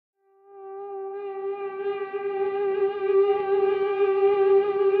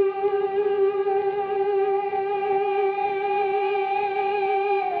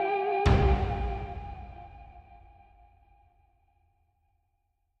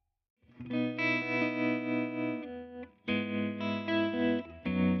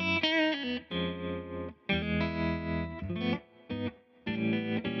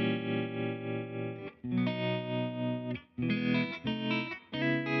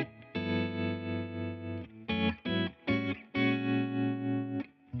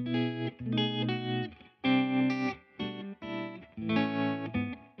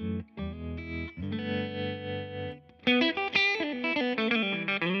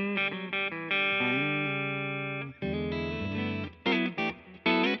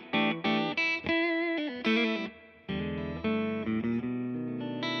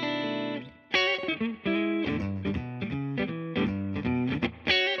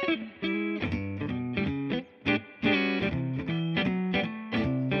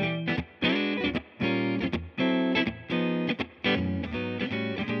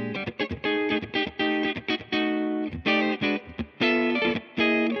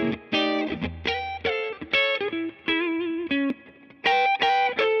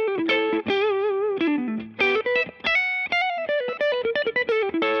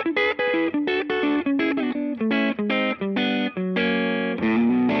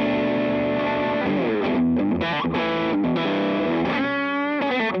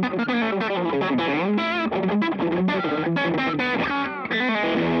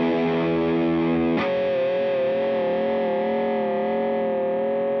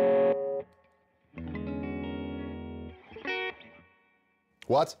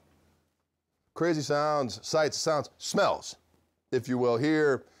What? Crazy sounds, sights, sounds, smells, if you will,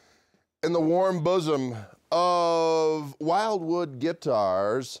 here in the warm bosom of Wildwood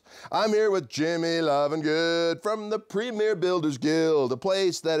Guitars. I'm here with Jimmy Lovingood from the Premier Builders Guild, a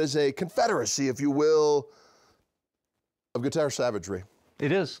place that is a confederacy, if you will, of guitar savagery.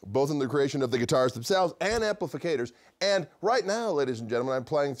 It is. Both in the creation of the guitars themselves and amplificators. And right now, ladies and gentlemen, I'm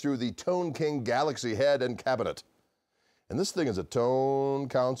playing through the Tone King Galaxy head and cabinet. And this thing is a tone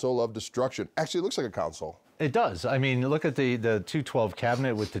console of destruction. Actually, it looks like a console. It does. I mean, look at the 212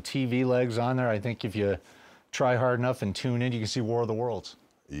 cabinet with the TV legs on there. I think if you try hard enough and tune in, you can see War of the Worlds.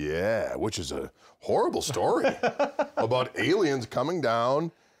 Yeah, which is a horrible story about aliens coming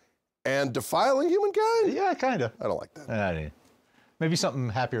down and defiling humankind. Yeah, kind of. I don't like that. Maybe something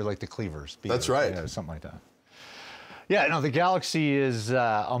happier like the Cleavers. That's right. Yeah, something like that. Yeah, no, the Galaxy is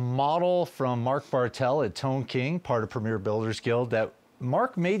a model from Mark Bartel at Tone King, part of Premier Builders Guild. That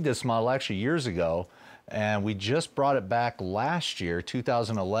Mark made this model actually years ago, and we just brought it back last year,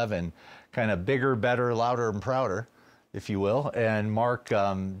 2011, kind of bigger, better, louder, and prouder, if you will. And Mark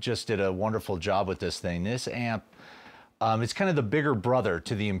just did a wonderful job with this thing. This amp, it's kind of the bigger brother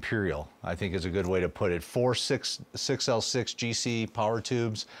to the Imperial, I think is a good way to put it. 4 6L6 GC power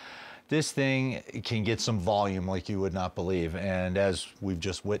tubes. This thing can get some volume like you would not believe, and as we've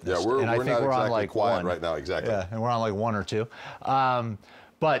just witnessed. Yeah, we're not exactly on like quiet one right now, exactly. Yeah, and we're on like 1 or 2.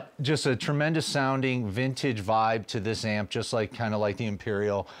 But just a tremendous sounding vintage vibe to this amp, just like kind of like the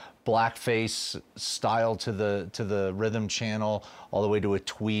Imperial. Blackface style to the rhythm channel, all the way to a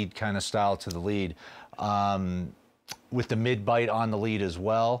tweed kind of style to the lead. With the mid bite on the lead as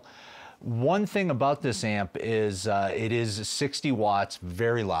well. One thing about this amp is it is 60 watts,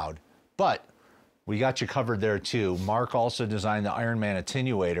 very loud, but we got you covered there too. Mark also designed the Iron Man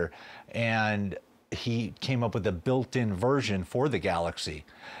attenuator, and he came up with a built-in version for the Galaxy.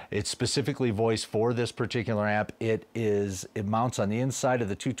 It's specifically voiced for this particular amp. It mounts on the inside of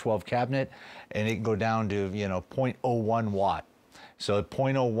the 212 cabinet, and it can go down to 0.01 watt. So at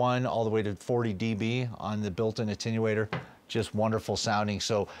 0.01 all the way to 40 dB on the built-in attenuator, just wonderful sounding.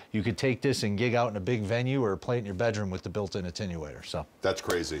 So you could take this and gig out in a big venue or play it in your bedroom with the built-in attenuator. So that's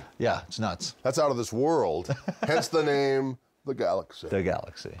crazy. Yeah, it's nuts. That's out of this world. Hence the name, the Galaxy. The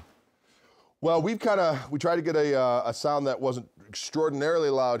Galaxy. Well, we tried to get a sound that wasn't extraordinarily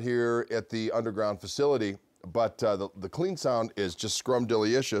loud here at the underground facility, but the clean sound is just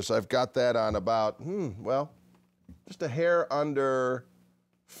scrumdiddlyicious. I've got that on about, well, just a hair under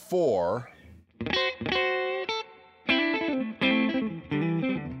 4.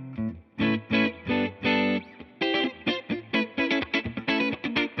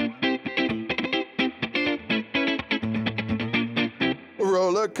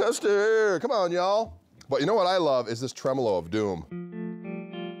 Roller coaster, come on, y'all. But you know what I love is this tremolo of doom.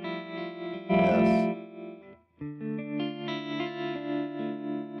 Yes.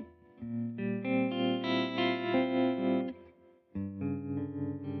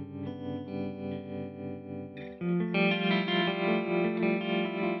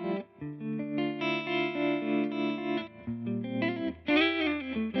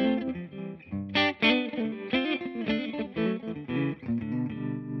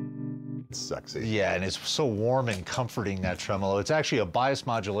 Sexy. Yeah, and it's so warm and comforting, that tremolo. It's actually a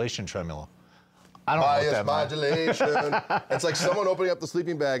Bias-Modulation tremolo. I don't know what that means. Bias-Modulation. It's like someone opening up the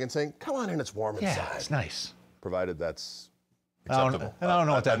sleeping bag and saying, come on in, it's warm inside. Yeah, it's nice. Provided that's acceptable. I don't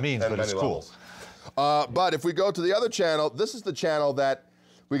know what that means, but it's cool. But if we go to the other channel, this is the channel that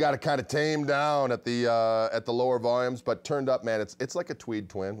we got to kind of tame down at the lower volumes, but turned up, man, it's like a tweed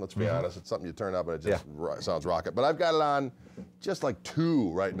twin, let's be honest. It's something you turn up and it just sounds rocket. But I've got it on just like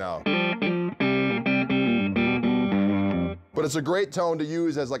 2 right now. But it's a great tone to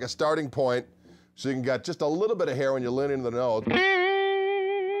use as like a starting point, so you can get just a little bit of hair when you lean into the note.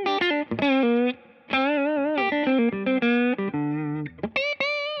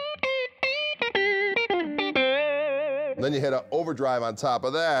 And then you hit an overdrive on top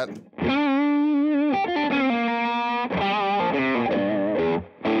of that.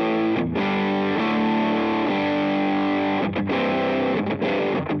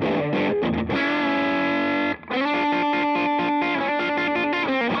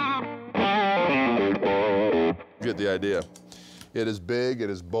 You get the idea. It is big, it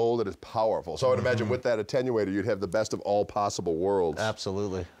is bold, it is powerful. So I would imagine with that attenuator, you'd have the best of all possible worlds.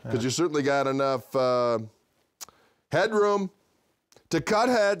 Absolutely. Because you certainly got enough headroom to cut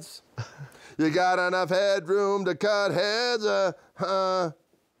heads. You got enough headroom to cut heads. Sorry,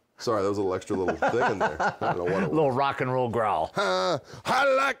 that was a little extra little thing in there. I don't know what it was. Little rock and roll growl. I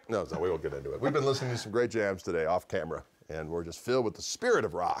like. No, we won't get into it. We've been listening to some great jams today off camera. and we're just filled with the spirit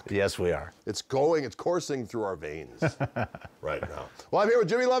of rock. Yes, we are. It's coursing through our veins right now. Well, I'm here with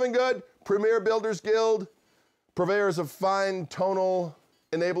Jimmy Lovingood, Premier Builders Guild, purveyors of fine tonal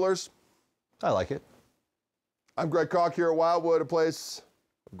enablers. I like it. I'm Greg Koch here at Wildwood, a place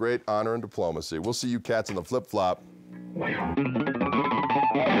of great honor and diplomacy. We'll see you cats in the flip-flop.